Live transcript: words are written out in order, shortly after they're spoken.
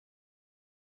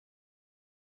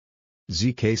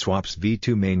ZKSwap's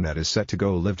V2 mainnet is set to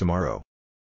go live tomorrow.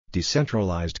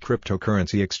 Decentralized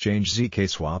cryptocurrency exchange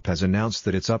ZKSwap has announced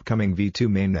that its upcoming V2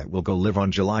 mainnet will go live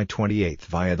on July 28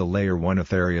 via the Layer 1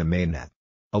 Ethereum mainnet.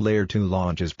 A Layer 2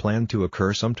 launch is planned to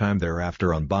occur sometime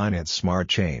thereafter on Binance Smart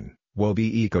Chain, Wobi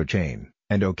Eco Chain,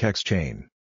 and OKEx Chain.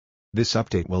 This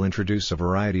update will introduce a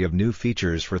variety of new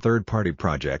features for third-party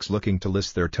projects looking to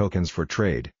list their tokens for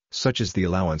trade, such as the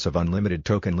allowance of unlimited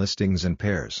token listings and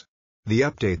pairs. The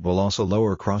update will also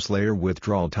lower cross-layer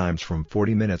withdrawal times from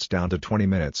 40 minutes down to 20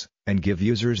 minutes, and give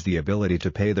users the ability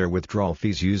to pay their withdrawal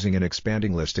fees using an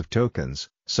expanding list of tokens,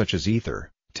 such as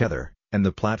Ether, Tether, and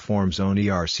the platform's own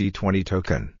ERC20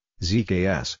 token,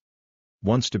 ZKS.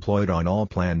 Once deployed on all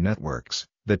planned networks,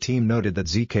 the team noted that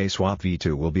ZKSwap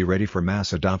V2 will be ready for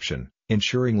mass adoption,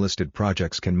 ensuring listed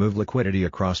projects can move liquidity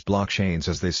across blockchains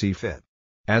as they see fit.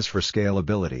 As for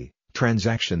scalability,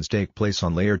 transactions take place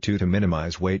on Layer 2 to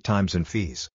minimize wait times and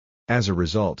fees. As a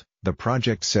result, the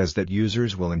project says that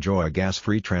users will enjoy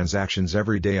gas-free transactions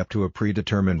every day up to a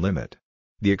predetermined limit.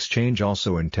 The exchange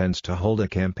also intends to hold a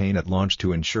campaign at launch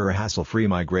to ensure a hassle-free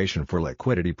migration for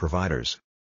liquidity providers.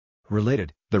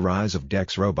 Related, the rise of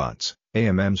DEX robots,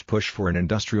 AMM's push for an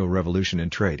industrial revolution in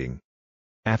trading.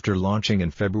 After launching in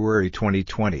February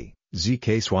 2020,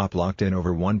 ZKSwap locked in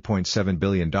over $1.7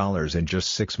 billion in just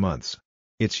 6 months.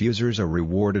 Its users are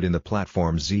rewarded in the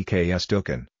platform's ZKS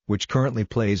token, which currently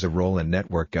plays a role in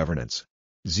network governance.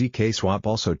 ZKSwap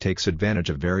also takes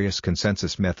advantage of various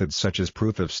consensus methods such as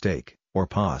proof of stake, or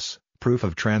POS, proof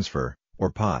of transfer, or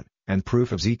POT, and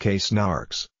proof of ZK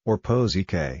snarks, or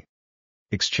POS-EK.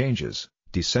 Exchanges,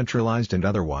 decentralized and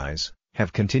otherwise,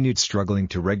 have continued struggling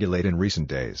to regulate in recent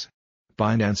days.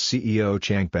 Binance CEO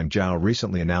Changpeng Zhao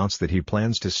recently announced that he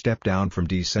plans to step down from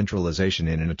decentralization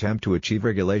in an attempt to achieve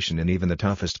regulation in even the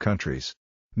toughest countries.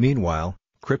 Meanwhile,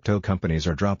 crypto companies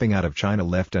are dropping out of China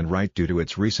left and right due to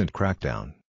its recent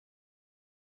crackdown.